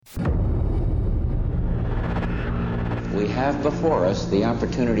have before us the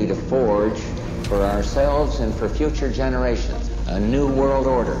opportunity to forge for ourselves and for future generations a new world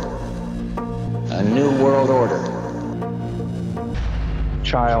order. A new world order.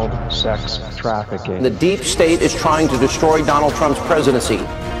 Child sex trafficking. The deep state is trying to destroy Donald Trump's presidency.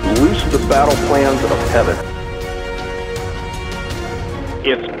 Loose the battle plans of heaven.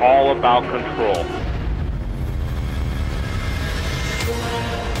 It's all about control.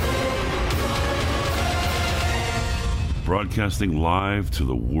 Broadcasting live to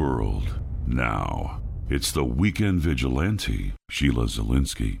the world now. It's the Weekend Vigilante, Sheila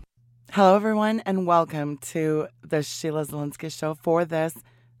Zielinski. Hello, everyone, and welcome to the Sheila Zielinski Show for this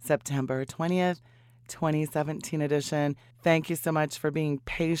September 20th, 2017 edition. Thank you so much for being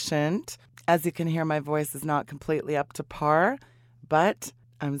patient. As you can hear, my voice is not completely up to par, but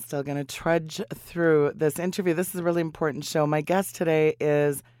I'm still going to trudge through this interview. This is a really important show. My guest today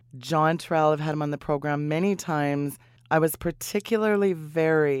is John Torell. I've had him on the program many times. I was particularly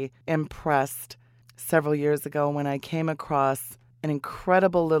very impressed several years ago when I came across an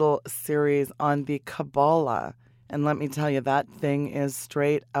incredible little series on the Kabbalah. And let me tell you, that thing is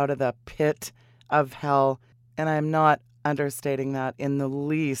straight out of the pit of hell. And I'm not understating that in the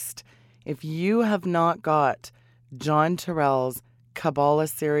least. If you have not got John Torell's Kabbalah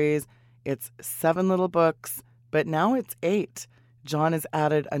series, it's 7 little books, but now it's 8. John has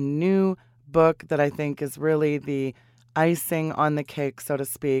added a new book that I think is really the icing on the cake, so to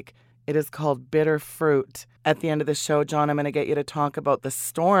speak. It is called Bitterfruit. At the end of the show, John, I'm going to get you to talk about the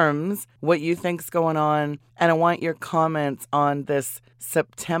storms, what you think's going on, and I want your comments on this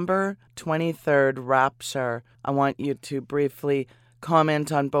September 23rd rapture. I want you to briefly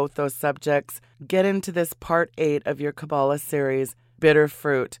comment on both those subjects. Get into this part 8 of your Kabbalah series,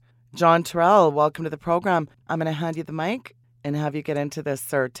 Bitterfruit. John Torell, welcome to the program. I'm going to hand you the mic and have you get into this,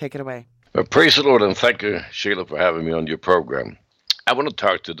 sir. Take it away. Well, praise the Lord, and thank you, Sheila, for having me on your program. I want to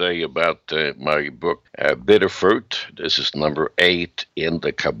talk today about my book, Bitterfruit. This is number 8 in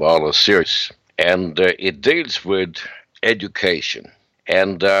the Kabbalah series, and it deals with education.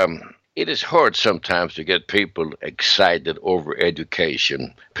 And it is hard sometimes to get people excited over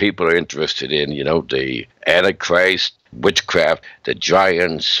education. People are interested in, the Antichrist, witchcraft, the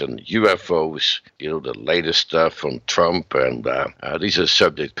giants, and UFOs, the latest stuff from Trump, and these are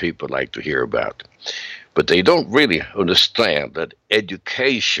subjects people like to hear about. But they don't really understand that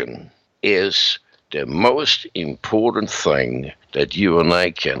education is the most important thing that you and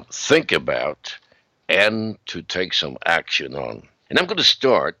I can think about and to take some action on. And I'm going to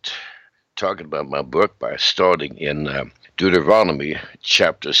start talking about my book by starting in Deuteronomy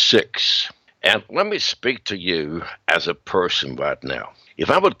chapter 6. And let me speak to you as a person right now. If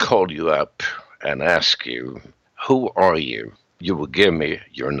I would call you up and ask you, who are you? You will give me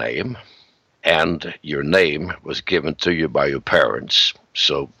your name. And your name was given to you by your parents,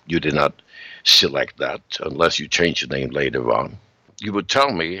 so you did not select that unless you change your name later on. You would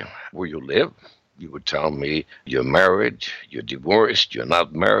tell me where you live. You would tell me you're married, you're divorced, you're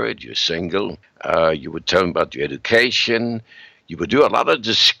not married, you're single. You would tell me about your education. You would do a lot of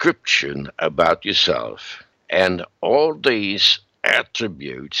description about yourself. And all these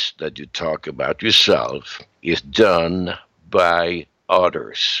attributes that you talk about yourself is done by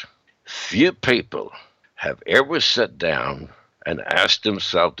others. Few people have ever sat down and asked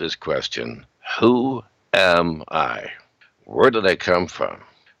themselves this question: who am I? Where did I come from?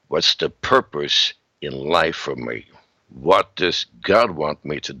 What's the purpose in life for me? What does God want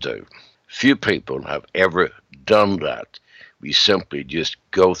me to do? Few people have ever done that. We simply just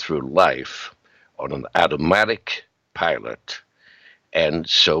go through life on an automatic pilot, and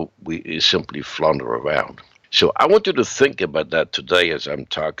so we simply flounder around. So I want you to think about that today as I'm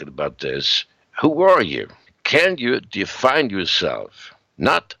talking about this. Who are you? Can you define yourself?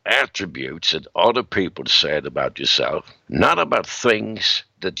 Not attributes that other people said about yourself, not about things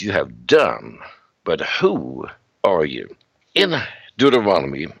that you have done, but who are you? In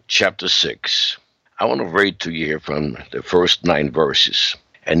Deuteronomy chapter 6, I want to read to you here from the first 9 verses.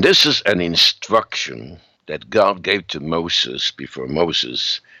 And this is an instruction that God gave to Moses before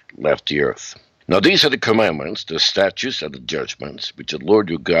Moses left the earth. Now these are the commandments, the statutes, and the judgments, which the Lord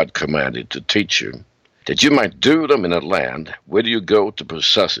your God commanded to teach you, that you might do them in a land whither you go to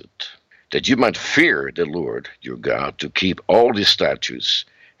possess it, that you might fear the Lord your God, to keep all his statutes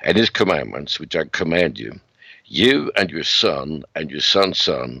and his commandments, which I command you, you and your son and your son's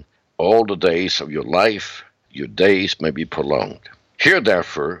son, all the days of your life, your days may be prolonged. Hear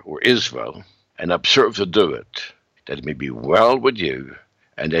therefore, O Israel, and observe to do it, that it may be well with you,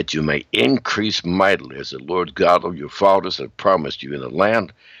 and that you may increase mightily, as the Lord God of your fathers hath promised you, in a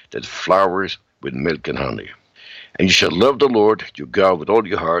land that flowers with milk and honey. And you shall love the Lord your God with all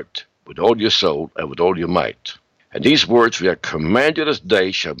your heart, with all your soul, and with all your might. And these words we have commanded this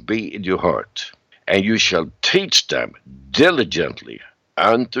day shall be in your heart, and you shall teach them diligently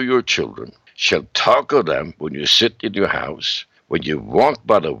unto your children, shall talk of them when you sit in your house, when you walk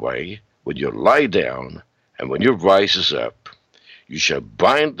by the way, when you lie down, and when you rises up. You shall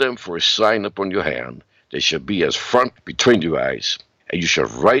bind them for a sign upon your hand. They shall be as front between your eyes, and you shall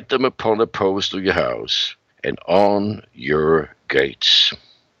write them upon the post of your house and on your gates.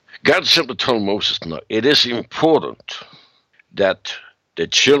 God simply told Moses, now it is important that the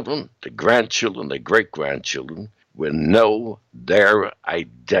children, the grandchildren, the great-grandchildren will know their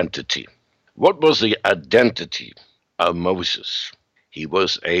identity. What was the identity of Moses? He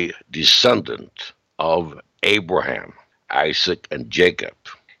was a descendant of Abraham, Isaac, and Jacob.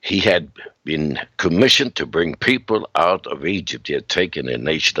 He had been commissioned to bring people out of Egypt. He had taken the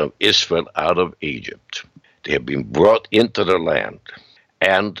nation of Israel out of Egypt. They had been brought into the land,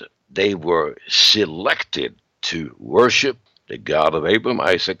 and they were selected to worship the God of Abraham,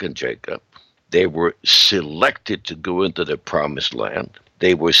 Isaac, and Jacob. They were selected to go into the promised land.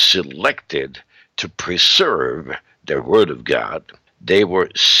 They were selected to preserve the word of God. They were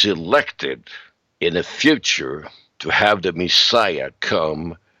selected in the future to have the Messiah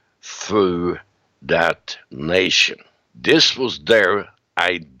come through that nation. This was their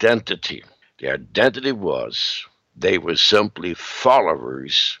identity. Their identity was they were simply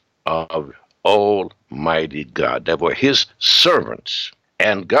followers of Almighty God. They were His servants.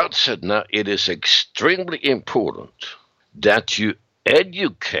 And God said, now it is extremely important that you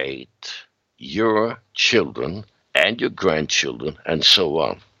educate your children and your grandchildren and so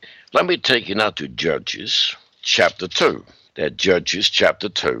on. Let me take you now to Judges chapter 2. That Judges chapter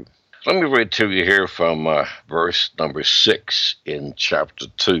 2. Let me read to you here from verse number 6 in chapter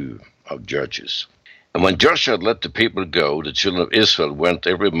 2 of Judges. And when Joshua had let the people go, the children of Israel went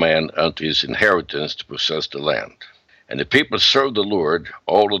every man unto his inheritance to possess the land. And the people served the Lord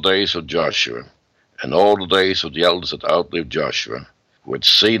all the days of Joshua, and all the days of the elders that outlived Joshua, who had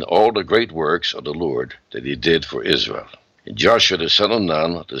seen all the great works of the Lord that he did for Israel. And Joshua the son of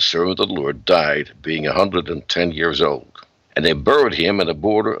Nun, the servant of the Lord, died, being 110 years old. And they buried him in the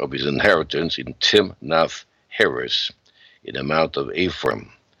border of his inheritance in Timnath-Heres, in the mount of Ephraim,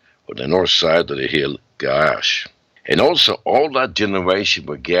 on the north side of the hill Gaash. And also all that generation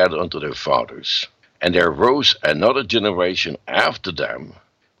were gathered unto their fathers. And there arose another generation after them,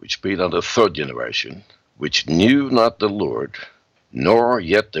 which being on the third generation, which knew not the Lord, nor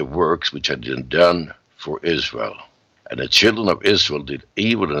yet the works which had been done for Israel. And the children of Israel did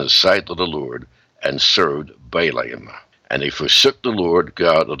evil in the sight of the Lord, and served Balaam. And they forsook the Lord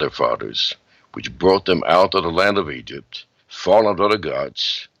God of their fathers, which brought them out of the land of Egypt, followed other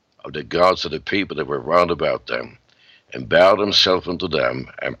gods, of the gods of the people that were round about them, and bowed themselves unto them,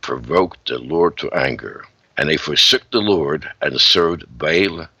 and provoked the Lord to anger. And they forsook the Lord, and served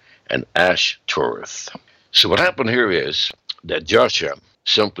Baal and Ashtoreth. So what happened here is that Joshua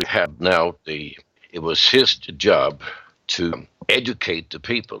simply had now it was his job to educate the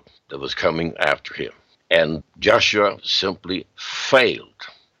people that was coming after him. And Joshua simply failed.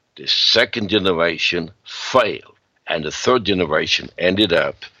 The second generation failed. And the third generation ended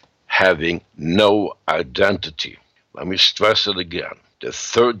up having no identity. Let me stress it again. The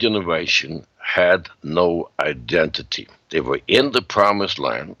third generation had no identity. They were in the promised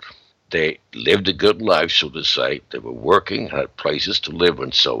land. They lived a good life, so to say. They were working, had places to live,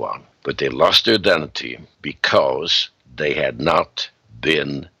 and so on. But they lost their identity because they had not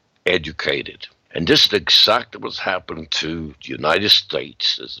been educated. And this is exactly what's happened to the United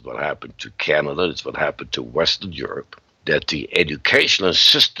States. This is what happened to Canada. This is what happened to Western Europe. That the educational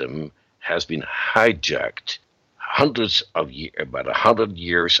system has been hijacked about 100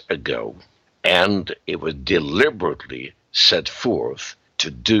 years ago. And it was deliberately set forth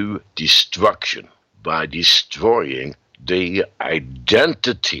to do destruction by destroying the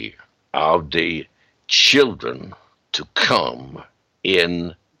identity of the children to come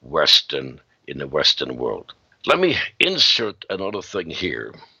in the Western world. Let me insert another thing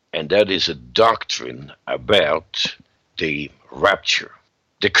here, and that is a doctrine about the rapture.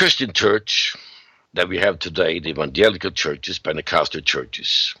 The Christian church that we have today, the evangelical churches, Pentecostal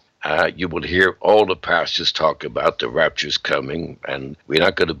churches, you will hear all the pastors talk about the rapture's coming, and we're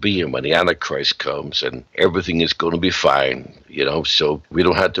not going to be here when the Antichrist comes, and everything is going to be fine, so we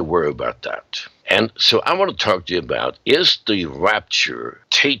don't have to worry about that. And so I want to talk to you about, is the rapture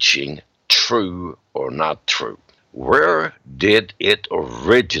teaching true or not true? Where did it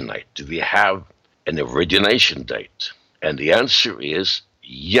originate? Do we have an origination date? And the answer is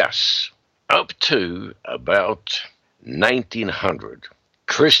yes. up to about 1900,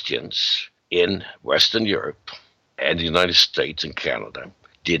 Christians in Western Europe and the United States and Canada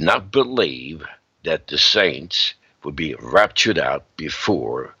did not believe that the saints would be raptured out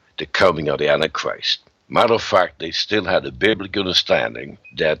before the coming of the Antichrist. Matter of fact, they still had a biblical understanding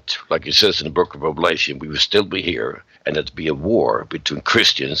that, like it says in the book of Revelation, we will still be here and there'd be a war between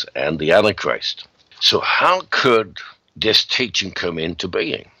Christians and the Antichrist. So how could this teaching come into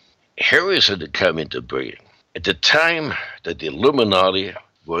being? Here is it to come into being. At the time that the Illuminati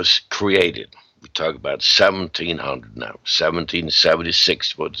was created, we talk about 1700 now,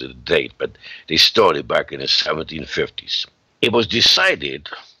 1776 was the date, but they started back in the 1750s. It was decided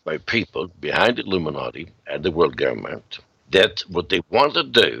by people behind the Illuminati and the world government that what they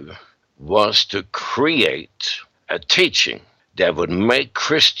wanted to do was to create a teaching that would make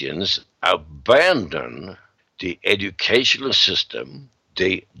Christians abandon the educational system,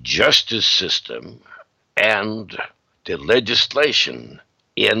 the justice system, and the legislation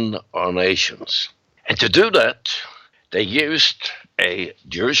in our nations. And to do that, they used a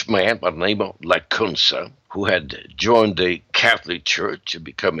Jewish man by the name of Lacunza, who had joined the Catholic Church to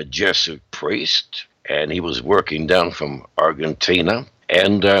become a Jesuit priest, and he was working down from Argentina,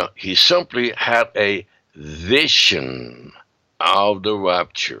 and he simply had a vision of the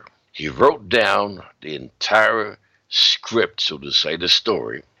rapture. He wrote down the entire script, so to say, the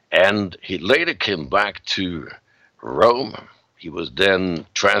story, and he later came back to Rome. He was then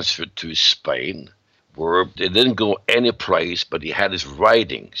transferred to Spain, where they didn't go any place, but he had his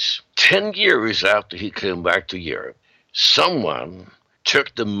writings. 10 years after he came back to Europe, someone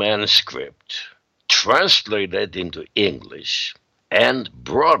took the manuscript, translated it into English, and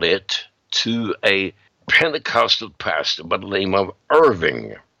brought it to a Pentecostal pastor by the name of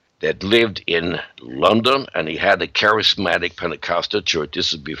Irving that lived in London, and he had a charismatic Pentecostal church.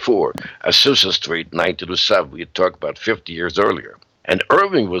 This is before Azusa Street, 1907. We had talked about 50 years earlier. And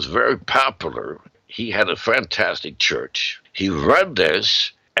Irving was very popular. He had a fantastic church. He read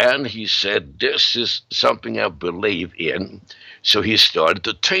this, and he said, this is something I believe in. So he started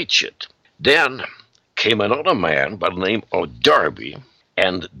to teach it. Then came another man by the name of Darby,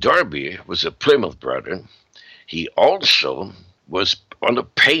 and Darby was a Plymouth brother. He also was on the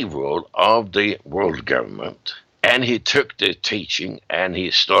payroll of the world government, and he took the teaching and he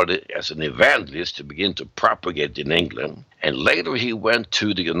started as an evangelist to begin to propagate in England. And later he went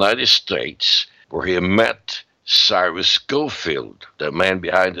to the United States, where he met Cyrus Scofield, the man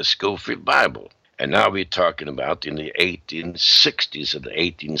behind the Scofield Bible. And now we're talking about in the 1860s and the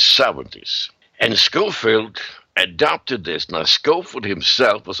 1870s. And Scofield adopted this. Now, Scofield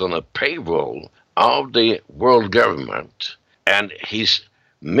himself was on a payroll of the world government, and his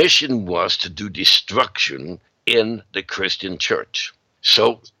mission was to do destruction in the Christian church.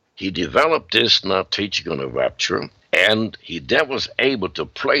 So he developed this now teaching on the rapture, and he then was able to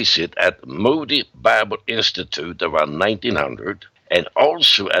place it at Moody Bible Institute around 1900, and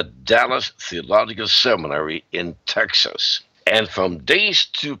also at Dallas Theological Seminary in Texas. And from these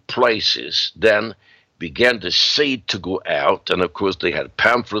two places, then began the seed to go out, and of course they had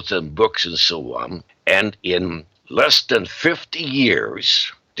pamphlets and books and so on. And in less than 50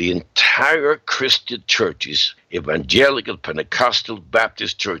 years, the entire Christian churches, evangelical, Pentecostal,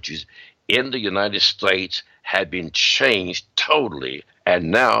 Baptist churches in the United States had been changed totally,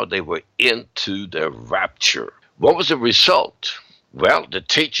 and now they were into the rapture. What was the result? Well, the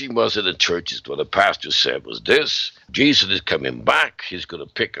teaching was in the churches, what the pastor said was this: Jesus is coming back, he's going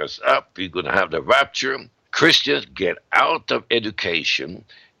to pick us up, he's going to have the rapture. Christians, get out of education,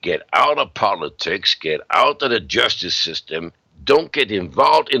 get out of politics, get out of the justice system. Don't get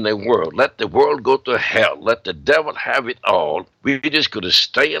involved in the world. Let the world go to hell. Let the devil have it all. We're just going to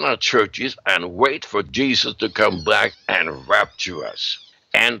stay in our churches and wait for Jesus to come back and rapture us.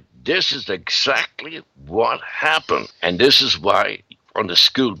 And this is exactly what happened. And this is why on the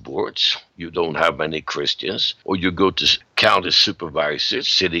school boards, you don't have many Christians, or you go to county supervisors,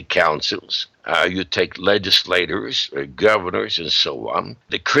 city councils, you take legislators, governors, and so on.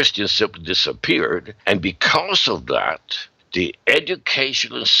 The Christians simply disappeared. And because of that, the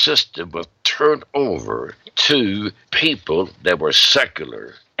educational system was turned over to people that were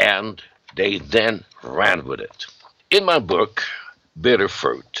secular, and they then ran with it. In my book,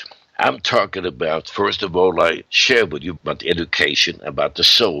 Bitterfruit, I'm talking about, first of all, I share with you about the education, about the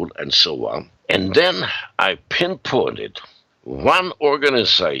soul, and so on. And then I pinpointed one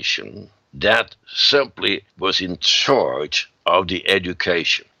organization that simply was in charge of the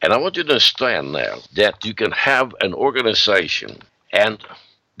education. And I want you to understand now that you can have an organization, and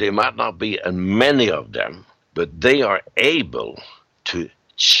there might not be many of them, but they are able to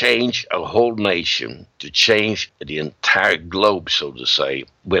change a whole nation, to change the entire globe, so to say,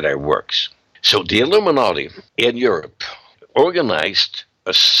 with their works. So the Illuminati in Europe organized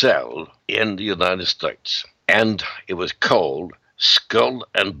a cell in the United States, and it was called Skull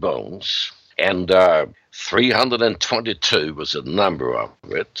and Bones, and 322 was the number of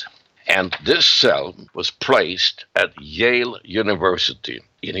it. And this cell was placed at Yale University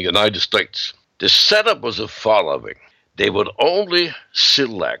in the United States. The setup was the following. They would only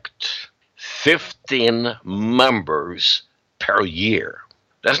select 15 members per year.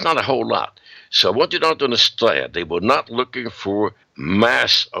 That's not a whole lot. So what you don't understand, they were not looking for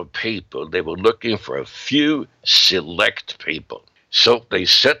mass of people. They were looking for a few select people. So they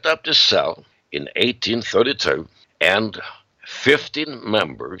set up the cell in 1832, and 15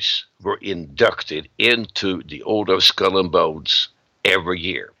 members were inducted into the Order of Skull and Bones every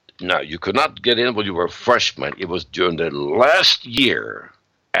year. Now, you could not get in when you were a freshman. It was during the last year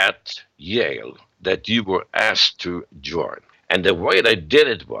at Yale that you were asked to join. And the way they did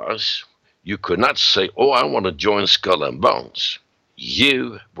it was, you could not say, oh, I want to join Skull and Bones.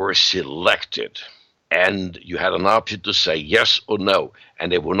 You were selected, and you had an option to say yes or no.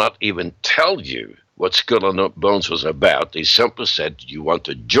 And they would not even tell you what Skull and Bones was about. They simply said, do you want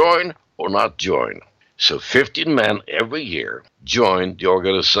to join or not join? So 15 men every year joined the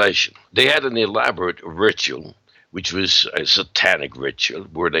organization. They had an elaborate ritual, which was a satanic ritual,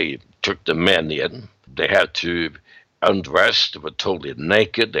 where they took the men in. They had to undress, they were totally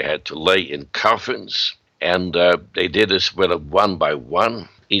naked, they had to lay in coffins, and they did this with one by one,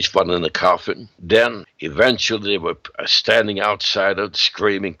 each one in a coffin. Then eventually they were standing outside it,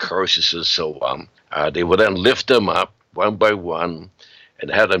 screaming curses and so on. They would then lift them up one by one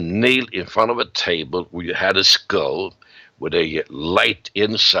and had them kneel in front of a table where you had a skull with a light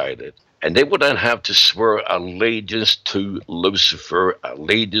inside it. And they would then have to swear allegiance to Lucifer,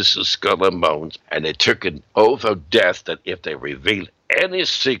 allegiance to Skull and Bones. And they took an oath of death that if they revealed any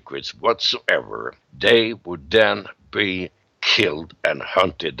secrets whatsoever, they would then be killed and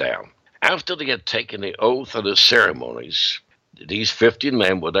hunted down. After they had taken the oath of the ceremonies, these 15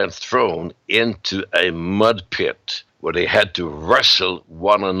 men were then thrown into a mud pit where they had to wrestle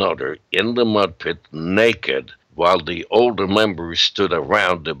one another in the mud pit naked, while the older members stood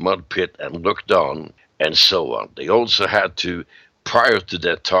around the mud pit and looked on, and so on. They also had to, prior to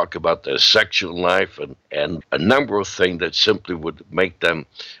that, talk about their sexual life and a number of things that simply would make them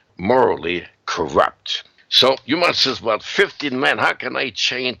morally corrupt. So you might say, well, 15 men, how can they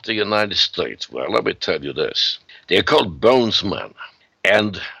change the United States? Well, let me tell you this. They're called bonesmen,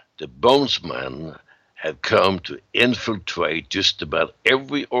 and the bonesmen have come to infiltrate just about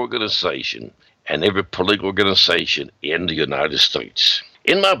every organization and every political organization in the United States.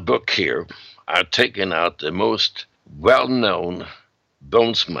 In my book here, I've taken out the most well-known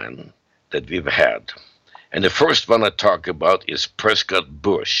bonesmen that we've had. And the first one I talk about is Prescott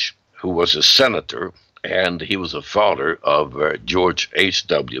Bush, who was a senator, and he was a father of George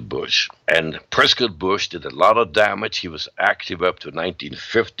H.W. Bush. And Prescott Bush did a lot of damage. He was active up to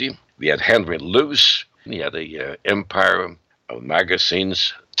 1950. We had Henry Luce. He had a empire of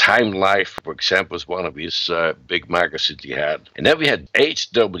magazines. Time Life, for example, was one of his big magazines he had. And then we had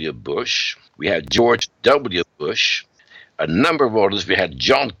H.W. Bush. We had George W. Bush. A number of others. We had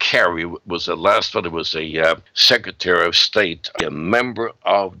John Kerry was the last one. He was a Secretary of State, a member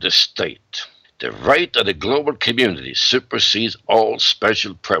of the state. The right of the global community supersedes all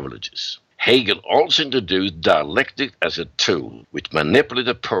special privileges. Hegel also introduced dialectic as a tool which manipulated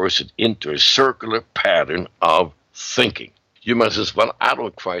a person into a circular pattern of thinking. You must say, well, I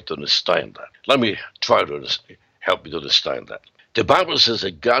don't quite understand that. Let me try to help you to understand that. The Bible says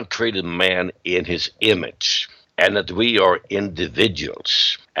that God created man in his image, and that we are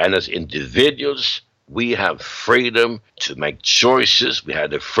individuals. And as individuals, we have freedom to make choices. We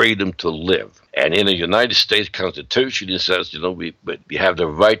have the freedom to live. And in the United States Constitution, it says, we have the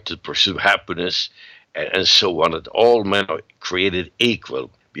right to pursue happiness and so on, that all men are created equal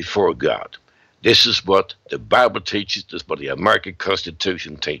before God. This is what the Bible teaches. This is what the American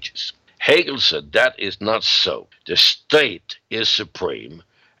Constitution teaches. Hegel said that is not so. The state is supreme,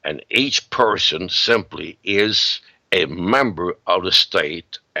 and each person simply is a member of the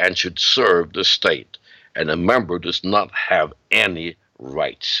state and should serve the state. And a member does not have any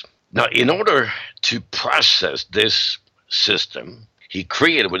rights. Now, in order to process this system, he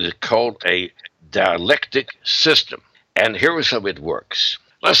created what is called a dialectic system. And here is how it works.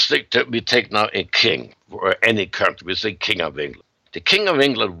 Let's we take now a king for any country. We say King of England. The King of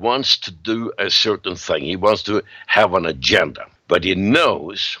England wants to do a certain thing. He wants to have an agenda. But he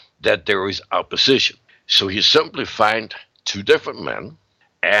knows that there is opposition. So he simply finds two different men,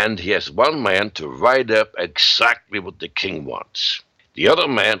 and he has one man to write up exactly what the king wants. The other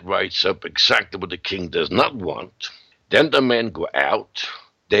man writes up exactly what the king does not want. Then the men go out,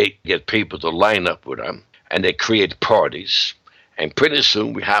 they get people to line up with them, and they create parties. And pretty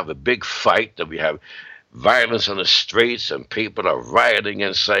soon we have a big fight, that we have violence on the streets, and people are rioting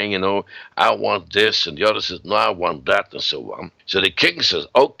and saying, I want this, and the other says, no, I want that, and so on. So the king says,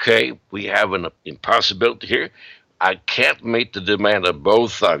 okay, we have an impossibility here. I can't meet the demand of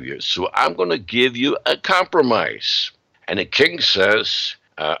both of you, so I'm going to give you a compromise. And the king says,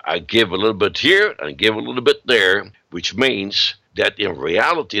 I give a little bit here and give a little bit there, which means that in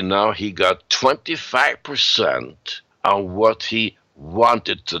reality now he got 25% on what he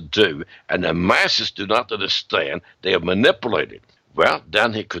wanted to do, and the masses do not understand. They are manipulated. Well,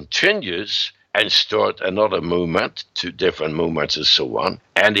 then he continues and start another movement, 2 different movements and so on,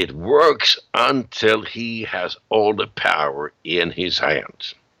 and it works until he has all the power in his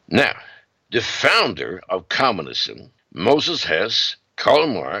hands. Now, the founder of communism, Moses Hess, Karl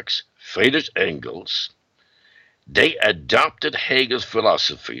Marx, Friedrich Engels, they adopted Hegel's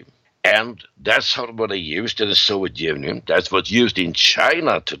philosophy, and that's what they used in the Soviet Union. That's what's used in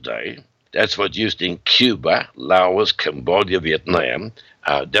China today. That's what's used in Cuba, Laos, Cambodia, Vietnam.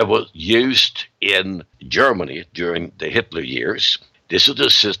 That was used in Germany during the Hitler years. This is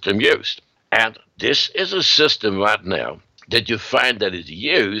the system used. And this is a system right now that you find that is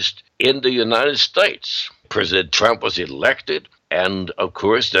used in the United States. President Trump was elected, and of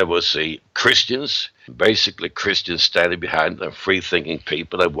course there was Christians standing behind them, free-thinking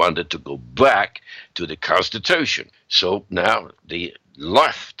people that wanted to go back to the Constitution. So now the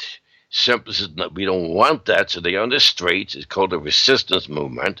left simply says, no, we don't want that, so they're on the streets. It's called a resistance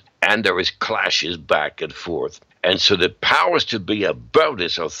movement, and there is clashes back and forth. And so the powers to be about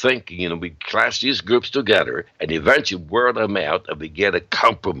this are thinking, we clash these groups together and eventually wear them out and we get a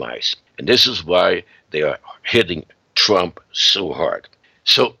compromise. And this is why they are hitting Trump so hard.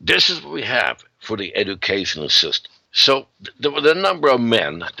 So this is what we have for the educational system. So there were a number of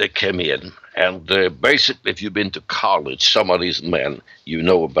men that came in, and basically if you've been to college, some of these men, you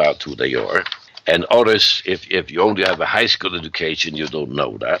know about who they are. And others, if you only have a high school education, you don't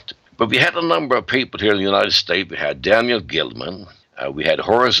know that. But we had a number of people here in the United States. We had Daniel Gilman, we had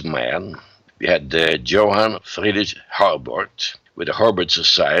Horace Mann, we had Johann Friedrich Herbert, with the Herbert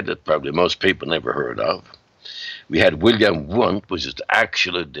Society that probably most people never heard of. We had William Wundt, which is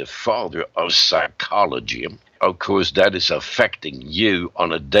actually the father of psychology. Of course, that is affecting you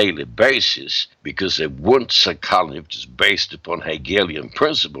on a daily basis, because the Wundt psychology, which is based upon Hegelian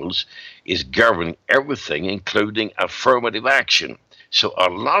principles, is governing everything, including affirmative action. So a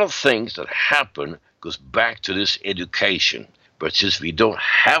lot of things that happen goes back to this education. But since we don't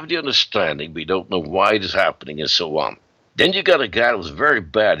have the understanding, we don't know why it is happening and so on. Then you got a guy that was very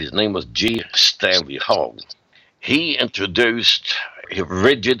bad. His name was G. Stanley Hall. He introduced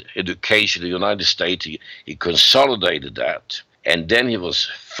rigid education in the United States. He consolidated that. And then he was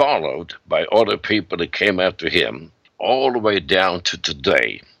followed by other people that came after him all the way down to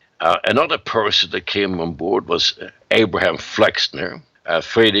today. Another person that came on board was Abraham Flexner,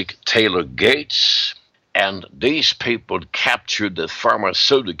 Frederick Taylor Gates, and these people captured the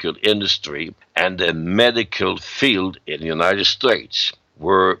pharmaceutical industry and the medical field in the United States,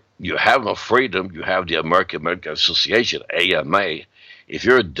 where you have no freedom. You have the American Medical Association, AMA. If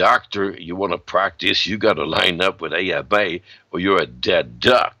you're a doctor, you want to practice, you got to line up with AMA or you're a dead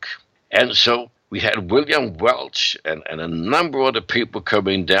duck. And so we had William Welch and a number of other people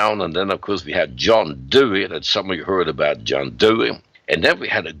coming down. And then, of course, we had John Dewey, that some of you heard about John Dewey. And then we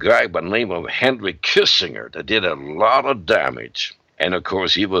had a guy by the name of Henry Kissinger that did a lot of damage. And, of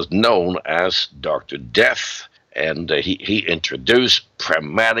course, he was known as Dr. Death. And he introduced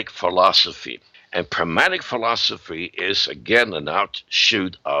pragmatic philosophy. And pragmatic philosophy is, again, an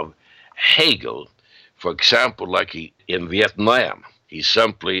outshoot of Hegel. For example, like in Vietnam, he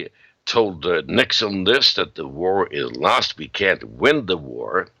simply told Nixon that the war is lost. We can't win the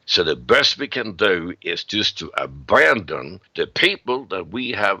war. So the best we can do is just to abandon the people that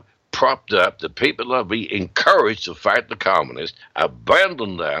we have propped up, the people that we encouraged to fight the communists,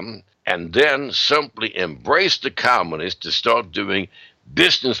 abandon them, and then simply embrace the communists to start doing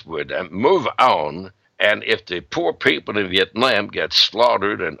business with them, move on. And if the poor people in Vietnam get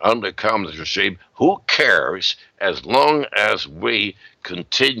slaughtered and under communist regime, who cares, as long as we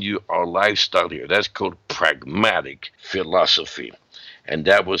continue our lifestyle here? That's called pragmatic philosophy. And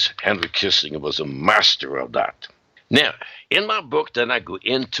that was Henry Kissinger was a master of that. Now, in my book, then I go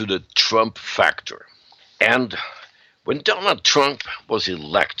into the Trump factor. And when Donald Trump was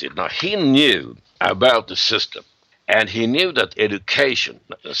elected, now he knew about the system. And he knew that education,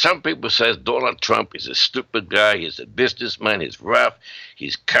 some people say Donald Trump is a stupid guy, he's a businessman, he's rough,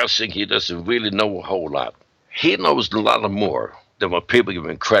 he's cussing, he doesn't really know a whole lot. He knows a lot more than what people give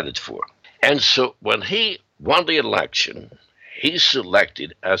him credit for. And so when he won the election, he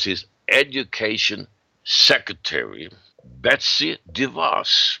selected as his education secretary Betsy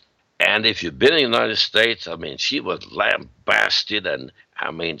DeVos. And if you've been in the United States, I mean, she was lambasted, and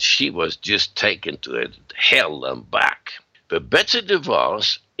I mean, she was just taken to hell and back. But Betsy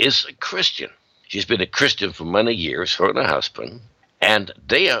DeVos is a Christian. She's been a Christian for many years, her and her husband, and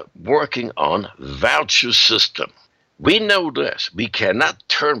they are working on voucher system. We know this. We cannot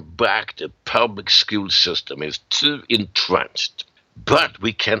turn back the public school system. It's too entrenched. But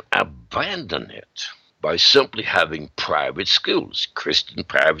we can abandon it by simply having private schools,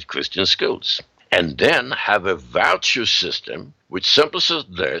 private Christian schools, and then have a voucher system which simply says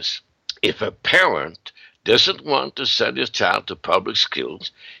this: if a parent doesn't want to send his child to public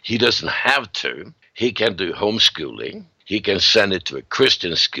schools, he doesn't have to. He can do homeschooling. He can send it to a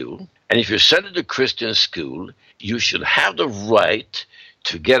Christian school. And if you send it to a Christian school, you should have the right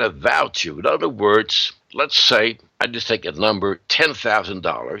to get a voucher. In other words, let's say, I just take a number,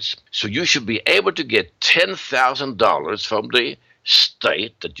 $10,000. So you should be able to get $10,000 from the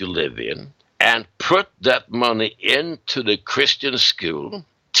state that you live in and put that money into the Christian school,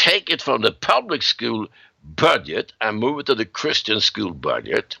 take it from the public school budget and move it to the Christian school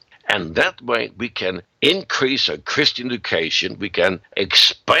budget. And that way we can increase our Christian education. We can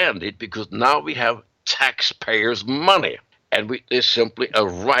expand it because now we have taxpayers' money. And it's simply a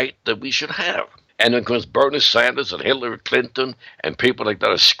right that we should have. And of course, Bernie Sanders and Hillary Clinton and people like that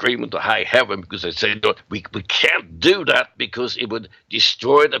are screaming to high heaven because they say, no, we can't do that because it would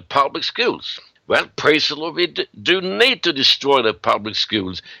destroy the public schools. Well, praise the Lord, we do need to destroy the public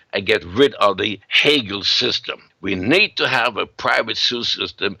schools and get rid of the Hegel system. We need to have a private school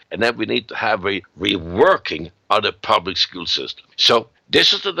system, and then we need to have a reworking of the public school system. So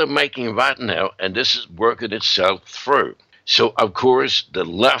this is what they're making right now, and this is working itself through. So, of course, the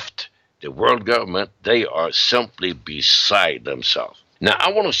left, the world government, they are simply beside themselves. Now,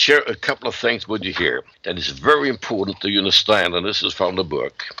 I want to share a couple of things with you here that is very important to you understand, and this is from the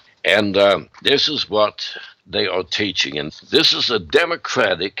book. And this is what they are teaching. And this is a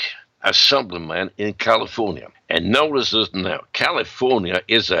Democratic assemblyman in California. And notice this now, California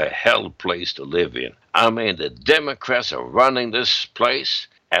is a hell place to live in. I mean, the Democrats are running this place,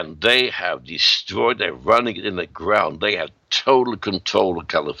 and they have destroyed, they're running it in the ground. They have total control of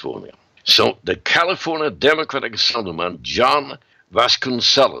California. So the California Democratic Assemblyman, John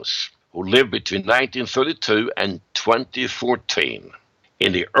Vasconcellos, who lived between 1932 and 2014.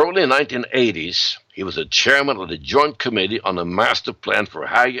 In the early 1980s, he was the chairman of the Joint Committee on the Master Plan for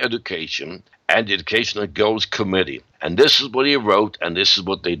Higher Education and the Educational Goals Committee. And this is what he wrote, and this is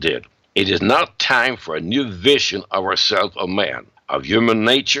what they did. It is now time for a new vision of ourselves, of man, of human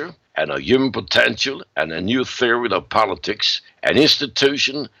nature, and of human potential, and a new theory of politics, an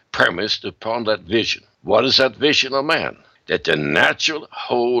institution premised upon that vision. What is that vision of man? That the natural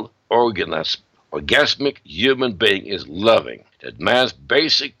whole orgasmic human being is loving, that man's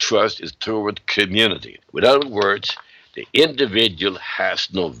basic trust is toward community. In other words, the individual has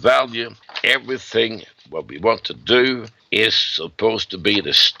no value. Everything what we want to do is supposed to be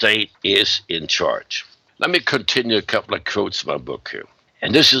the state is in charge. Let me continue a couple of quotes from my book here.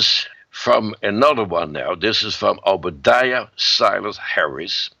 And this is from another one now. This is from Obadiah Silas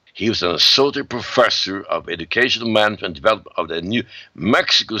Harris. He was an associate professor of educational management and development of the New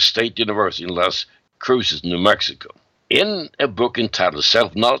Mexico State University in Las Cruces, New Mexico. In a book entitled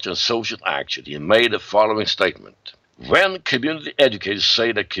Self-Knowledge and Social Action, he made the following statement. When community educators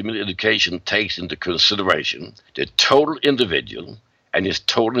say that community education takes into consideration the total individual and his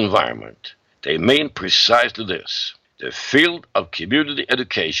total environment, they mean precisely this. The field of community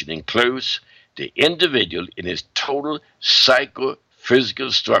education includes the individual in his total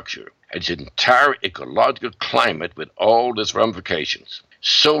psychophysical structure and his entire ecological climate with all its ramifications.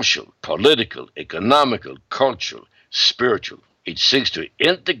 Social, political, economical, cultural, spiritual. It seeks to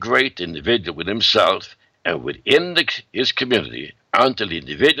integrate the individual with himself and within his community until the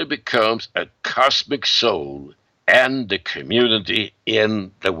individual becomes a cosmic soul and the community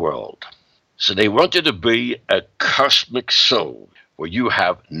in the world. So they want you to be a cosmic soul where you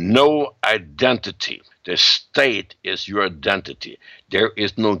have no identity. The state is your identity. There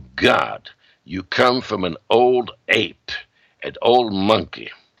is no God. You come from an old ape, an old monkey,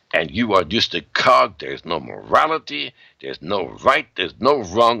 and you are just a cog. There's no morality, there's no right, there's no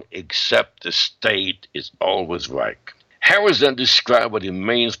wrong, except the state is always right. Harris then described what he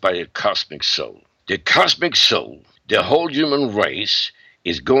means by a cosmic soul. The cosmic soul the whole human race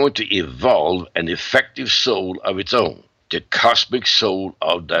is going to evolve an effective soul of its own, the cosmic soul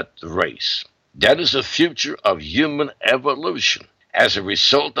of that race. That is the future of human evolution. As a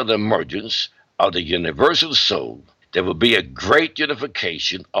result of the emergence of the universal soul, there will be a great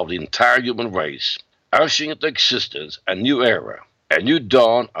unification of the entire human race, ushering into existence a new era, a new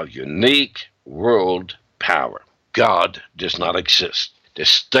dawn of unique world power. God does not exist. The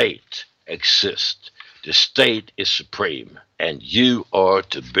state exists. The state is supreme, and you are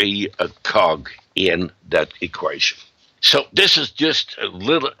to be a cog in that equation. So this is just a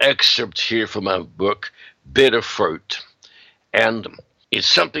little excerpt here from my book, Bitterfruit, and it's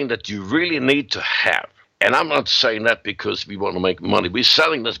something that you really need to have. And I'm not saying that because we want to make money. We're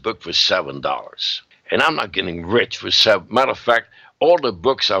selling this book for $7, and I'm not getting rich for $7. Matter of fact, all the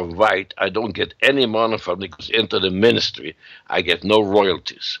books I write, I don't get any money from it because into the ministry, I get no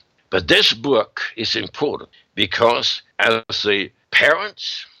royalties. But this book is important because as a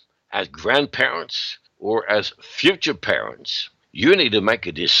parents, as grandparents, or as future parents, you need to make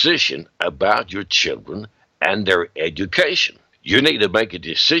a decision about your children and their education. You need to make a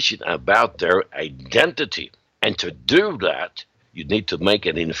decision about their identity. And to do that, you need to make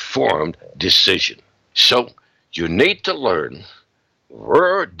an informed decision. So you need to learn,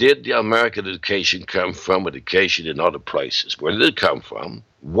 where did the American education come from, education in other places? Where did it come from?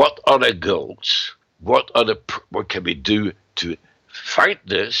 What are the goals? What can we do to fight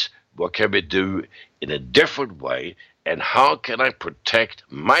this? What can we do in a different way? And how can I protect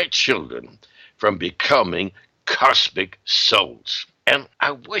my children from becoming cosmic souls? And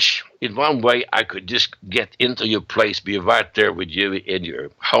I wish in one way I could just get into your place, be right there with you in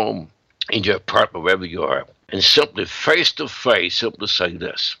your home, in your apartment, wherever you are, and simply face to face, simply say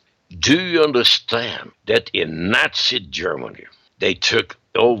this. Do you understand that in Nazi Germany, they took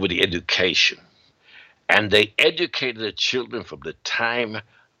over the education and they educated the children from the time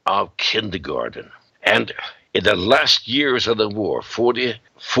of kindergarten? And in the last years of the war,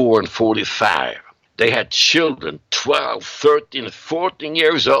 44 and 45, they had children 12, 13, 14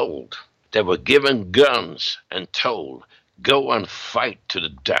 years old that were given guns and told, go and fight to the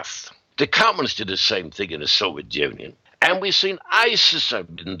death. The communists did the same thing in the Soviet Union. And we've seen ISIS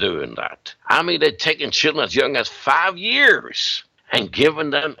have been doing that. I mean, they're taking children as young as 5 years and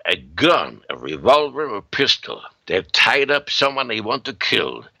giving them a gun, a revolver, or a pistol. They've tied up someone they want to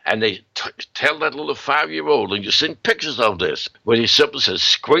kill, and they tell that little 5-year-old, and you've seen pictures of this, where he simply says,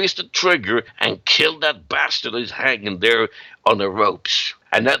 squeeze the trigger and kill that bastard who's hanging there on the ropes.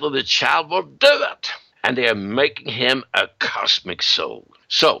 And that little child will do it. And they are making him a cosmic soul.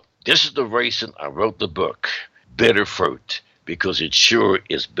 So, this is the reason I wrote the book, Bitterfruit, because it sure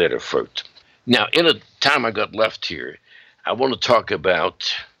is bitter fruit. Now, in the time I got left here, I want to talk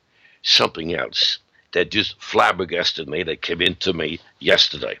about something else that just flabbergasted me, that came into me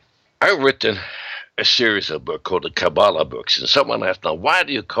yesterday. I've written a series of books called the Kabbalah books, and someone asked, now, why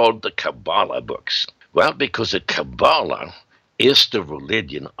do you call it the Kabbalah books? Well, because the Kabbalah is the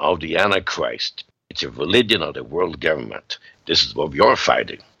religion of the Antichrist. It's a religion of the world government. This is what we are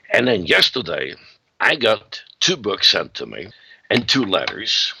fighting. And then yesterday, I got 2 books sent to me and 2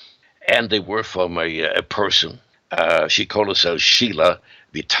 letters, and they were from a person. She called herself Sheila,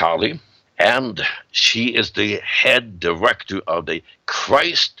 and she is the head director of the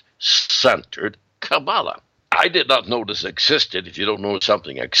Christ-centered Kabbalah. I did not know this existed. If you don't know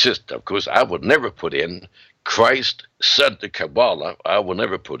something exists, of course, I would never put in Christ-centered Kabbalah. I would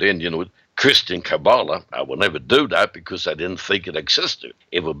never put in, Christian Kabbalah. I would never do that because I didn't think it existed.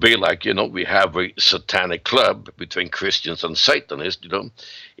 It would be like, we have a satanic club between Christians and Satanists,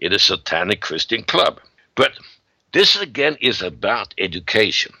 It is a satanic Christian club. But this, again, is about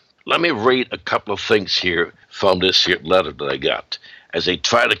education. Let me read a couple of things here from this here letter that I got as they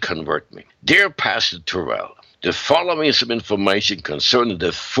try to convert me. Dear Pastor Torell, the following is some information concerning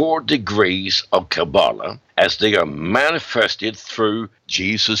the 4 degrees of Kabbalah as they are manifested through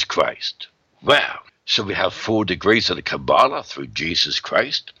Jesus Christ. Wow. So we have 4 degrees of the Kabbalah through Jesus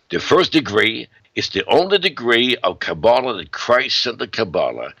Christ. The first degree is the only degree of Kabbalah that Christ-centered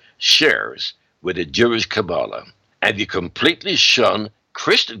Kabbalah shares with the Jewish Kabbalah. And you completely shun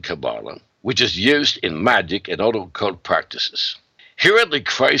Christian Kabbalah, which is used in magic and other occult practices. Here at the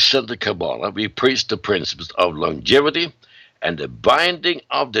Christ-centered Kabbalah, we preach the principles of longevity and the binding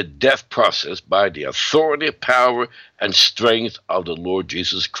of the death process by the authority, power, and strength of the Lord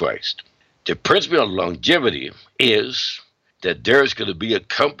Jesus Christ. The principle of longevity is that there is going to be a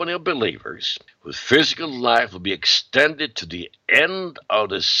company of believers whose physical life will be extended to the end of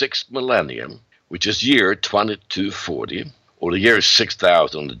the 6th millennium, which is year 2240, or the year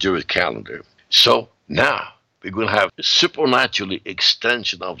 6000 on the Jewish calendar. So now, We're going to have a supernaturally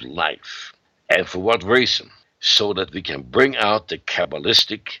extension of life. And for what reason? So that we can bring out the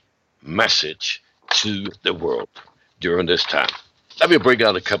Kabbalistic message to the world during this time. Let me bring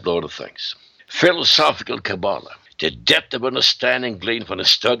out a couple of other things. Philosophical Kabbalah, the depth of understanding gleaned from the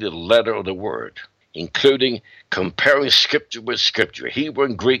study of the letter of the word, including comparing scripture with scripture, Hebrew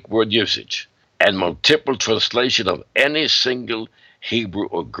and Greek word usage, and multiple translation of any single Hebrew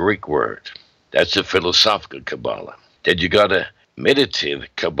or Greek word. That's the philosophical Kabbalah. Then you got a meditative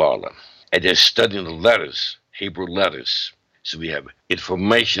Kabbalah, and they're studying the letters, Hebrew letters. So we have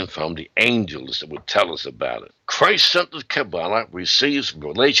information from the angels that will tell us about it. Christ-centered Kabbalah receives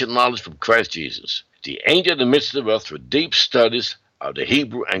revelation knowledge from Christ Jesus, the angel in the midst of us, through deep studies of the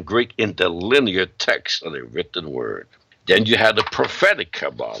Hebrew and Greek interlinear text of the written word. Then you have the prophetic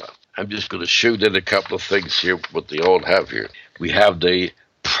Kabbalah. I'm just going to shoot in a couple of things here, what they all have here. We have the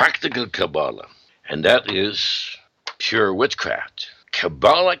practical Kabbalah, and that is pure witchcraft.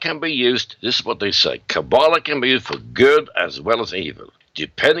 Kabbalah can be used, this is what they say, Kabbalah can be used for good as well as evil,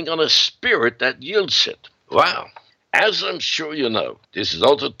 depending on the spirit that yields it. Wow. As I'm sure you know, this is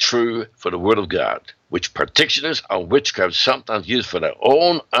also true for the Word of God, which practitioners of witchcraft sometimes use for their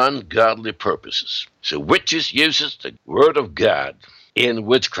own ungodly purposes. So witches uses the Word of God in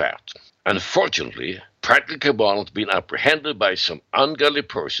witchcraft. Unfortunately, practical Kabbalah has been apprehended by some ungodly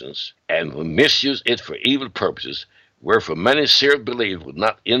persons and who misuse it for evil purposes, wherefore many serious believers would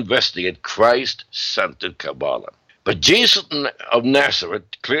not investigate Christ-centered Kabbalah. But Jesus of Nazareth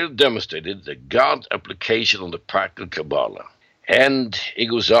clearly demonstrated the God's application on the practical Kabbalah. And he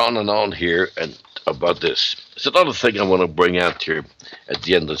goes on here and about this. It's another thing I want to bring out here at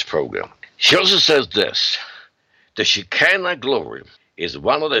the end of this program. She also says this: the Shekinah glory is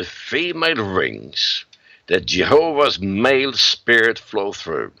one of the female rings that Jehovah's male spirit flow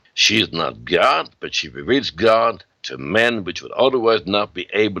through. She is not God, but she reveals God to men which would otherwise not be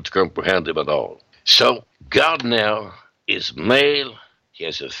able to comprehend him at all. So God now is male. He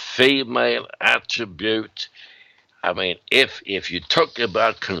has a female attribute. I mean, if you talk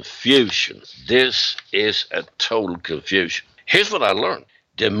about confusion, this is a total confusion. Here's what I learned.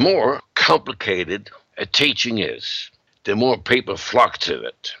 The more complicated a teaching is, the more people flock to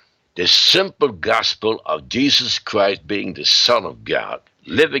it. The simple gospel of Jesus Christ being the Son of God,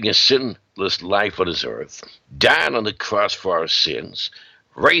 living a sinless life on this earth, dying on the cross for our sins,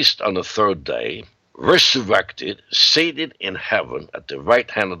 raised on the third day, resurrected, seated in heaven at the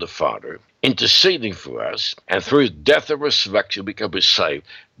right hand of the Father, interceding for us, and through his death and resurrection we can be saved.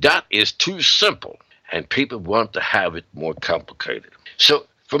 That is too simple, and people want to have it more complicated. So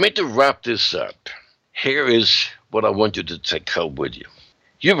for me to wrap this up, here is what I want you to take home with you.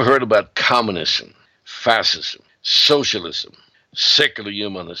 You've heard about communism, fascism, socialism, secular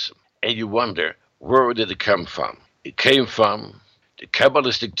humanism, and you wonder, where did it come from? It came from the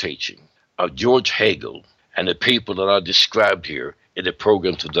Kabbalistic teaching of George Hegel and the people that are described here in the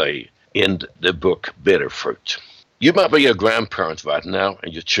program today in the book Bitterfruit. You might be a grandparent right now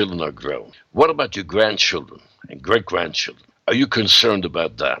and your children are grown. What about your grandchildren and great-grandchildren? Are you concerned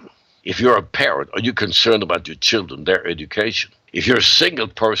about them? If you're a parent, are you concerned about your children, their education? If you're a single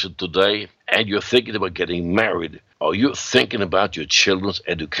person today and you're thinking about getting married, are you thinking about your children's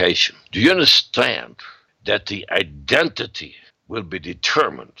education? Do you understand that the identity will be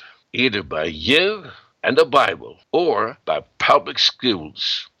determined either by you and the Bible or by public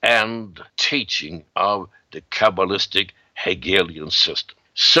schools and teaching of the Kabbalistic Hegelian system?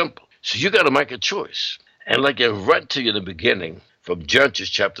 Simple. So you got to make a choice. And like I read to you in the beginning from Judges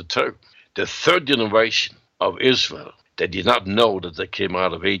chapter 2, the third generation of Israel, they did not know that they came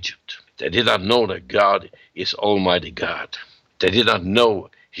out of Egypt. They did not know that God is Almighty God. They did not know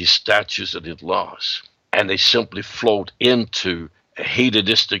his statutes and his laws. And they simply flowed into a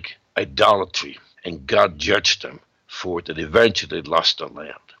hedonistic idolatry, and God judged them for it, and eventually lost their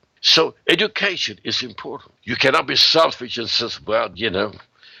land. So education is important. You cannot be selfish and say, well,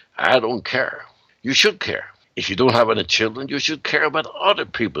 I don't care. You should care. If you don't have any children, you should care about other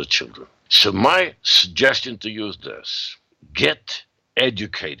people's children. So my suggestion to you is this: get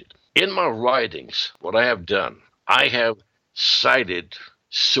educated. In my writings, what I have done, I have cited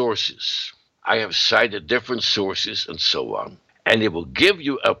sources. I have cited different sources and so on. And it will give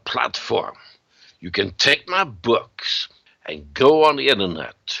you a platform. You can take my books and go on the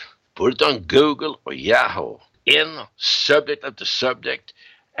internet, put it on Google or Yahoo, in subject after subject,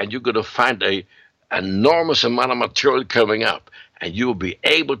 and you're going to find an enormous amount of material coming up. And you will be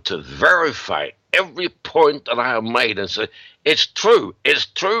able to verify every point that I have made and say, it's true, it's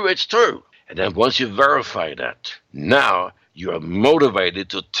true, it's true. And then once you verify that, now you are motivated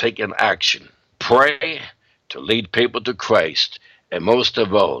to take an action. Pray to lead people to Christ, and most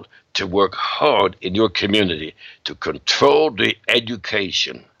of all, to work hard in your community to control the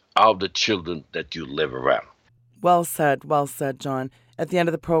education of the children that you live around. Well said, John. At the end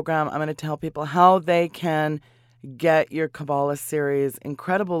of the program, I'm going to tell people how they can get your Kabbalah series,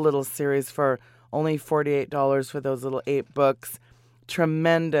 incredible little series for only $48 for those little 8 books.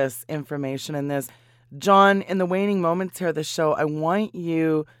 Tremendous information in this. John, in the waning moments here of the show, I want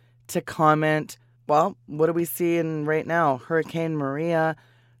you to comment, well, what do we see in right now? Hurricane Maria.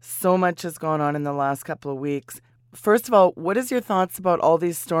 So much has gone on in the last couple of weeks. First of all, what is your thoughts about all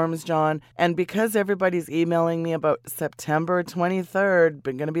these storms, John? And because everybody's emailing me about September 23rd,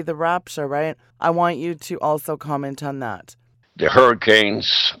 going to be the rapture, right? I want you to also comment on that. The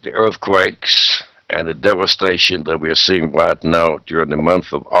hurricanes, the earthquakes, and the devastation that we are seeing right now during the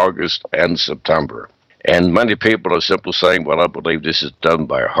month of August and September. And many people are simply saying, well, I believe this is done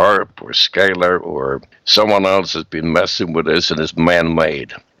by HAARP or Scalar or someone else has been messing with this and it's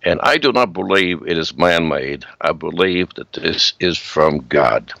man-made. And I do not believe it is man-made. I believe that this is from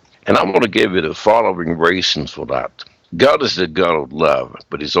God. And I'm going to give you the following reasons for that. God is the God of love,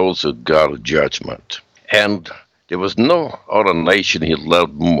 but he's also God of judgment. And there was no other nation he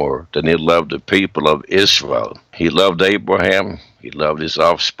loved more than he loved the people of Israel. He loved Abraham. He loved his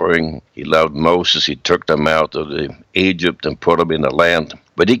offspring. He loved Moses. He took them out of Egypt and put them in the land.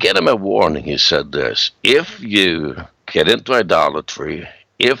 But he gave them a warning. He said this, if you get into idolatry,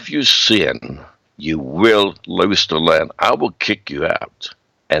 if you sin, you will lose the land. I will kick you out,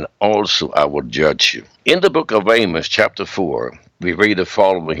 and also I will judge you. In the book of Amos, chapter 4, we read the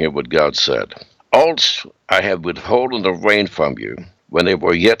following here, what God said. Also, I have withholden the rain from you, when there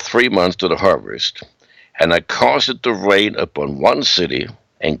were yet 3 months to the harvest, and I caused it to rain upon one city,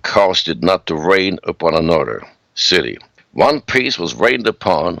 and caused it not to rain upon another city. One piece was rained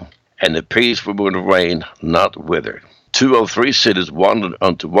upon, and the piece wherein the rain not withered. 2 or 3 cities wandered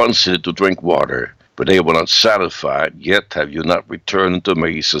unto one city to drink water, but they were not satisfied, yet have you not returned unto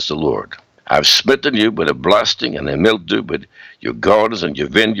me, says the Lord. I have smitten you with a blasting and a mildew, but your gardens and your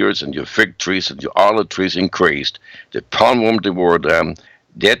vineyards and your fig trees and your olive trees increased. The palmworm devoured them,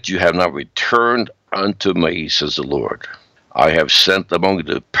 yet you have not returned unto me, says the Lord. I have sent among you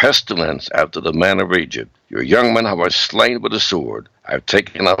the pestilence after the manner of Egypt. Your young men have I slain with the sword. I have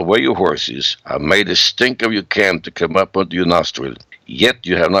taken away your horses. I have made the stink of your camp to come up unto your nostrils. Yet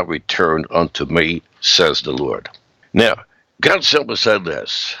you have not returned unto me, says the Lord. Now, God simply said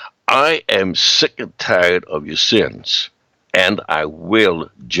this, I am sick and tired of your sins, and I will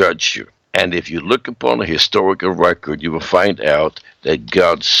judge you. And if you look upon the historical record, you will find out that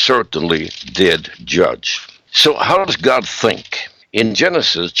God certainly did judge. So how does God think? In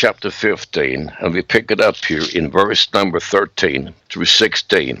Genesis chapter 15, and we pick it up here in verse number 13 through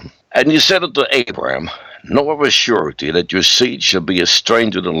 16. And he said unto Abraham, know of a surety that your seed shall be a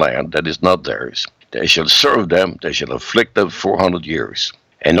stranger in the land that is not theirs. They shall serve them, they shall afflict them 400 years.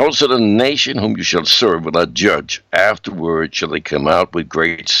 And also the nation whom you shall serve will not judge. Afterward shall they come out with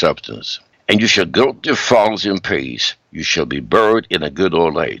great substance. And you shall go to your fathers in peace. You shall be buried in a good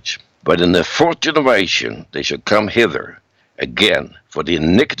old age. But in the 4th generation they shall come hither again, for the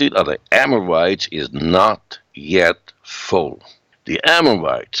iniquity of the Amorites is not yet full. The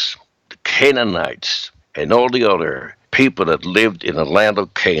Amorites, the Canaanites, and all the other people that lived in the land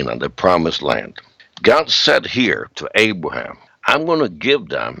of Canaan, the promised land. God said here to Abraham, I'm going to give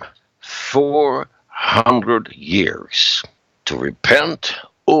them 400 years to repent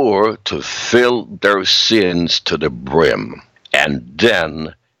or to fill their sins to the brim. And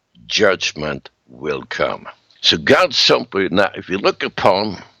then judgment will come. So God simply, now if you look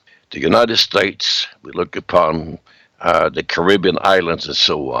upon the United States, we look upon the Caribbean islands and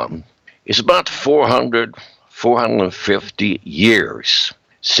so on, it's about 450 years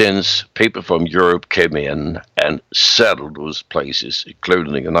since people from Europe came in and settled those places,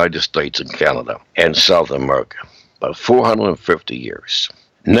 including the United States and Canada and South America. About 450 years.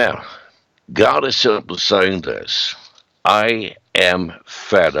 Now, God is simply saying this, I am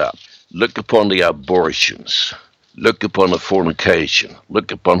fed up. Look upon the abortions. Look upon the fornication.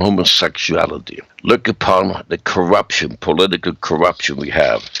 Look upon homosexuality. Look upon the corruption, political corruption we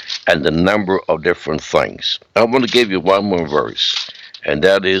have, and the number of different things. I want to give you one more verse, and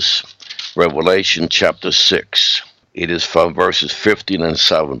that is Revelation chapter 6. It is from verses 15 and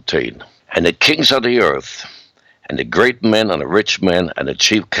 17. And the kings of the earth, and the great men, and the rich men, and the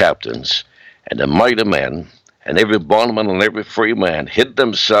chief captains, and the mighty men, and every bondman and every free man hid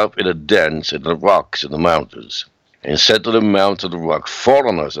themselves in the dens, in the rocks, in the mountains, and said to the mountain, the rock, fall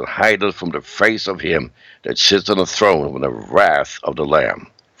on us, and hide us from the face of him that sits on the throne, from the wrath of the Lamb.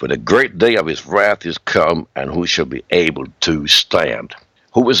 For the great day of his wrath is come, and who shall be able to stand?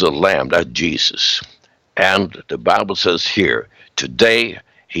 Who is the Lamb? That's Jesus. And the Bible says here, today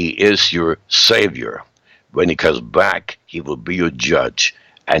he is your Savior. When he comes back, he will be your judge,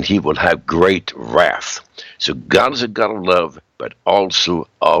 and he will have great wrath. So God is a God of love, but also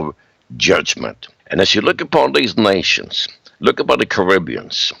of judgment. And as you look upon these nations, look upon the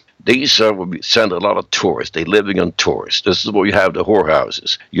Caribbeans. These will send a lot of tourists. They're living on tourists. This is where you have the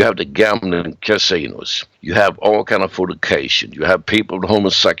whorehouses. You have the gambling casinos. You have all kind of fornication. You have people with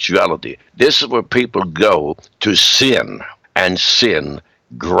homosexuality. This is where people go to sin, and sin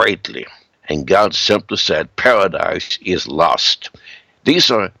greatly. And God simply said, paradise is lost.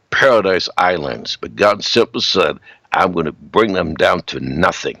 These are paradise islands, but God simply said, I'm going to bring them down to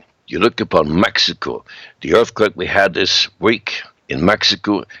nothing. You look upon Mexico, the earthquake we had this week in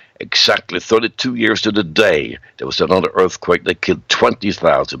Mexico, exactly 32 years to the day, there was another earthquake that killed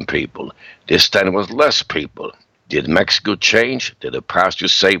 20,000 people. This time it was less people. Did Mexico change? Did the pastor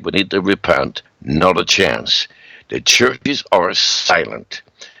say we need to repent? Not a chance. The churches are silent,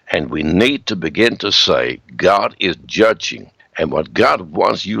 and we need to begin to say God is judging. And what God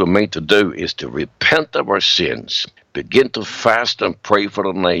wants you and me to do is to repent of our sins, begin to fast and pray for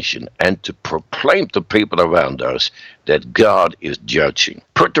the nation, and to proclaim to people around us that God is judging.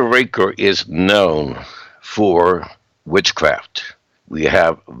 Puerto Rico is known for witchcraft. We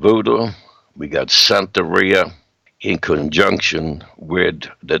have voodoo, we got Santeria in conjunction with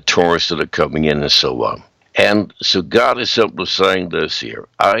the tourists that are coming in and so on. And so God is simply saying this here.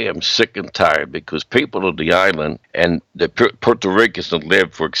 I am sick and tired because people of the island and the Puerto Ricans that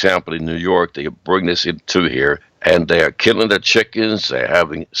live, for example, in New York, they bring this into here, and they are killing their chickens, they're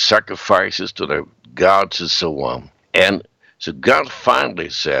having sacrifices to their gods and so on. And so God finally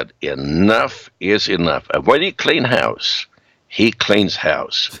said, enough is enough. And when he cleans house, he cleans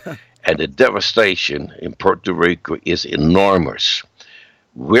house. And the devastation in Puerto Rico is enormous.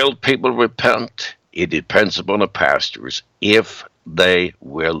 Will people repent? It depends upon the pastors if they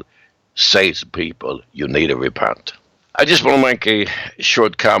will say to people, you need to repent. I just want to make a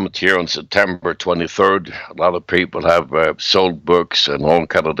short comment here on September 23rd. A lot of people have sold books and all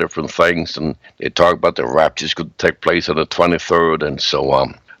kind of different things, and they talk about the rapture's going to take place on the 23rd and so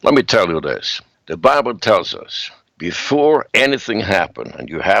on. Let me tell you this. The Bible tells us before anything happened, and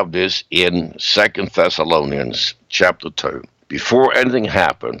you have this in 2 Thessalonians chapter 2, before anything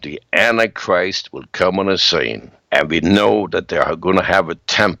happened, the Antichrist will come on the scene. And we know that they are going to have a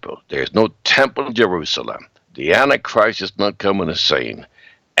temple. There's no temple in Jerusalem. The Antichrist is not coming on the scene.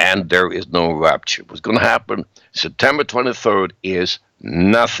 And there is no rapture. What's going to happen September 23rd is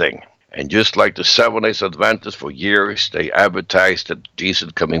nothing. And just like the Seventh-day Adventists for years, they advertised that Jesus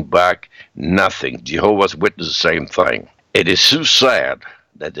is coming back. Nothing. Jehovah's Witnesses, the same thing. It is so sad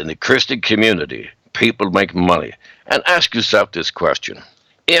that in the Christian community, people make money. And ask yourself this question.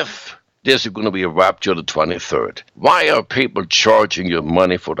 If there's going to be a rapture on the 23rd, why are people charging you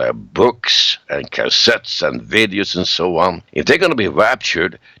money for their books and cassettes and videos and so on? If they're going to be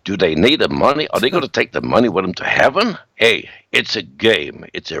raptured, do they need the money? Are they going to take the money with them to heaven? Hey, it's a game.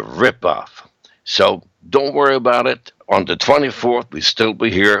 It's a ripoff. So don't worry about it. On the 24th, we still be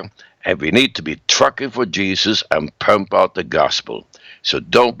here, and we need to be trucking for Jesus and pump out the gospel. So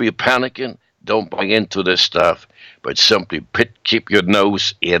don't be panicking. Don't buy into this stuff, but simply keep your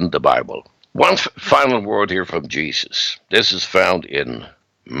nose in the Bible. One final word here from Jesus. This is found in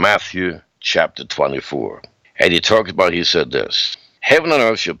Matthew chapter 24. And he said this, heaven and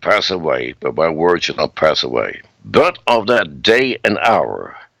earth shall pass away, but my word shall not pass away. But of that day and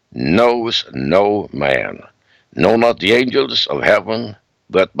hour knows no man, no, not the angels of heaven,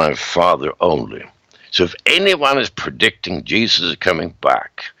 but my Father only. So if anyone is predicting Jesus is coming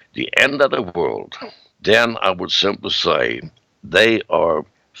back, the end of the world, then I would simply say they are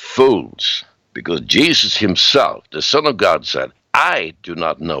fools, because Jesus himself, the Son of God, said, I do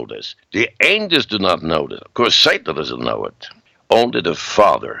not know this. The angels do not know this. Of course, Satan doesn't know it. Only the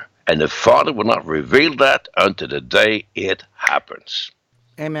Father. And the Father will not reveal that until the day it happens.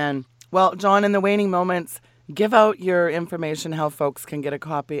 Amen. Well, John, in the waning moments, give out your information, how folks can get a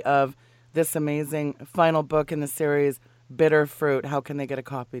copy of this amazing final book in the series, Bitterfruit. How can they get a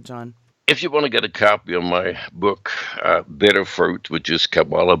copy, John? If you want to get a copy of my book, Bitterfruit, which is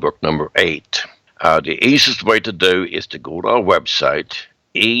Kabbalah book number 8, the easiest way to do is to go to our website,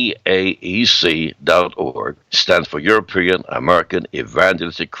 eaec.org, stands for European American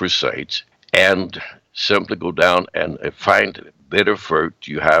Evangelistic Crusades, and simply go down and find Bitterfruit.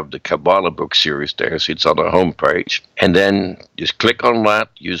 You have the Kabbalah book series there, so it's on our homepage. And then just click on that,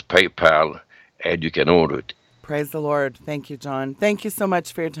 use PayPal, and you can order it. Praise the Lord. Thank you, John. Thank you so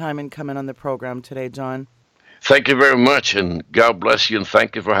much for your time and coming on the program today, John. Thank you very much, and God bless you, and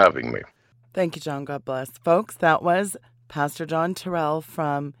thank you for having me. Thank you, John. God bless. Folks, that was Pastor John Torell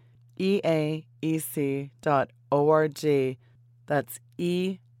from eaec.org. That's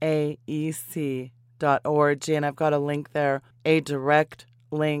eaec.org. And I've got a link there, a direct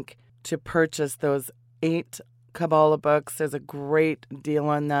link to purchase those 8 Kabbalah books. There's a great deal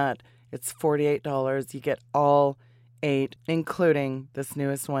on that. It's $48. You get all 8, including this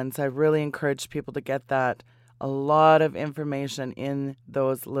newest one. So I really encourage people to get that. A lot of information in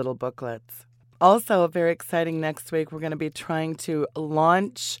those little booklets. Also, very exciting, next week, we're going to be trying to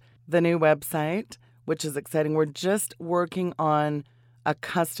launch the new website, which is exciting. We're just working on a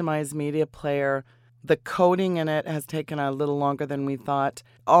customized media player. The coding in it has taken a little longer than we thought.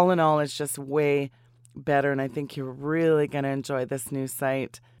 All in all, it's just way better, and I think you're really going to enjoy this new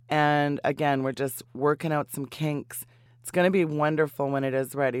site. And again, we're just working out some kinks. It's going to be wonderful when it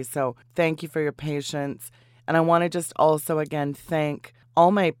is ready. So thank you for your patience. And I want to just also, again, thank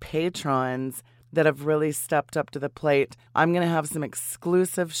all my patrons that have really stepped up to the plate. I'm going to have some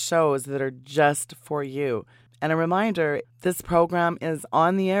exclusive shows that are just for you. And a reminder, this program is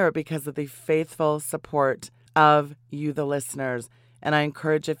on the air because of the faithful support of you, the listeners. And I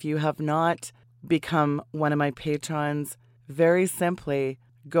encourage, if you have not become one of my patrons, very simply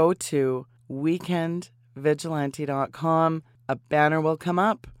go to weekendvigilante.com. A banner will come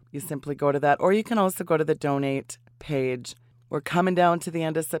up. You simply go to that, or you can also go to the donate page. We're coming down to the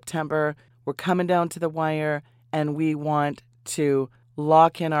end of September. We're coming down to the wire, and we want to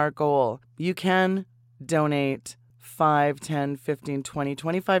lock in our goal. You can donate $5, $10, $15, $20,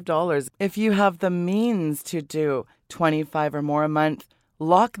 $25. If you have the means to do $25 or more a month,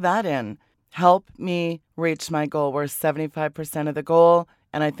 lock that in. Help me reach my goal. We're 75% of the goal,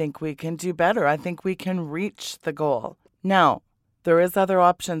 and I think we can do better. I think we can reach the goal. Now, there is other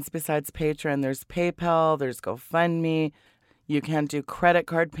options besides Patreon. There's PayPal, there's GoFundMe. You can do credit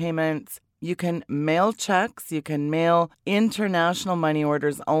card payments. You can mail checks. You can mail international money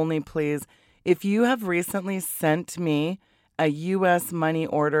orders only, please. If you have recently sent me a U.S. money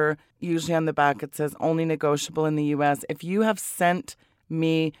order, usually on the back it says only negotiable in the U.S. If you have sent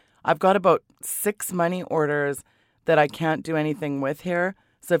me, I've got about 6 money orders that I can't do anything with here.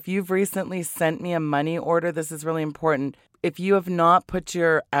 So if you've recently sent me a money order, this is really important. If you have not put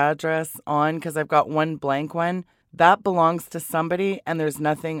your address on, because I've got one blank one, that belongs to somebody and there's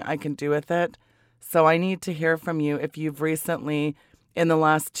nothing I can do with it. So I need to hear from you if you've recently, in the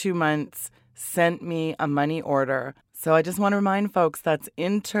last 2 months, sent me a money order. So I just want to remind folks that's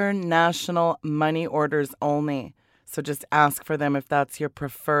international money orders only. So just ask for them if that's your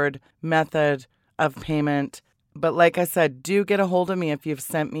preferred method of payment. But like I said, do get a hold of me if you've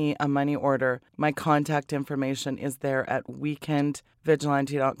sent me a money order. My contact information is there at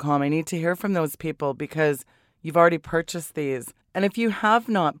weekendvigilante.com. I need to hear from those people because you've already purchased these. And if you have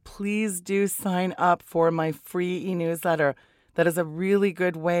not, please do sign up for my free e-newsletter. That is a really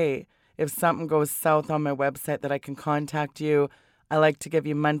good way, if something goes south on my website, that I can contact you. I like to give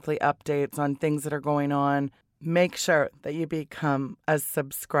you monthly updates on things that are going on. Make sure that you become a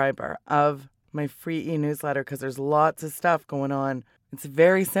subscriber of my free e-newsletter because there's lots of stuff going on. It's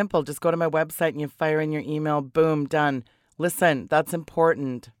very simple. Just go to my website and you fire in your email. Boom, done. Listen, that's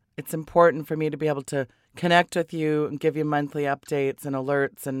important. It's important for me to be able to connect with you and give you monthly updates and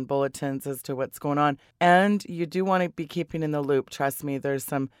alerts and bulletins as to what's going on. And you do want to be keeping in the loop. Trust me, there's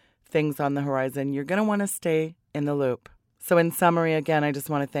some things on the horizon. You're going to want to stay in the loop. So in summary, again, I just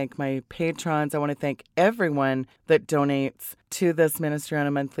want to thank my patrons. I want to thank everyone that donates to this ministry on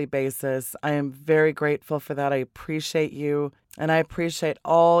a monthly basis. I am very grateful for that. I appreciate you. And I appreciate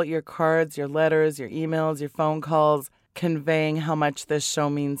all your cards, your letters, your emails, your phone calls, conveying how much this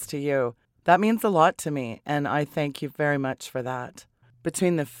show means to you. That means a lot to me, and I thank you very much for that.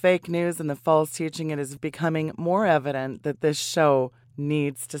 Between the fake news and the false teaching, it is becoming more evident that this show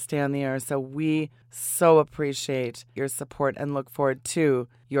needs to stay on the air. So we so appreciate your support and look forward to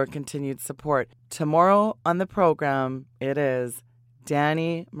your continued support. Tomorrow on the program, it is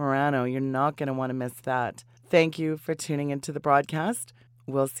Danny Morano. You're not going to want to miss that. Thank you for tuning into the broadcast.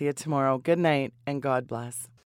 We'll see you tomorrow. Good night and God bless.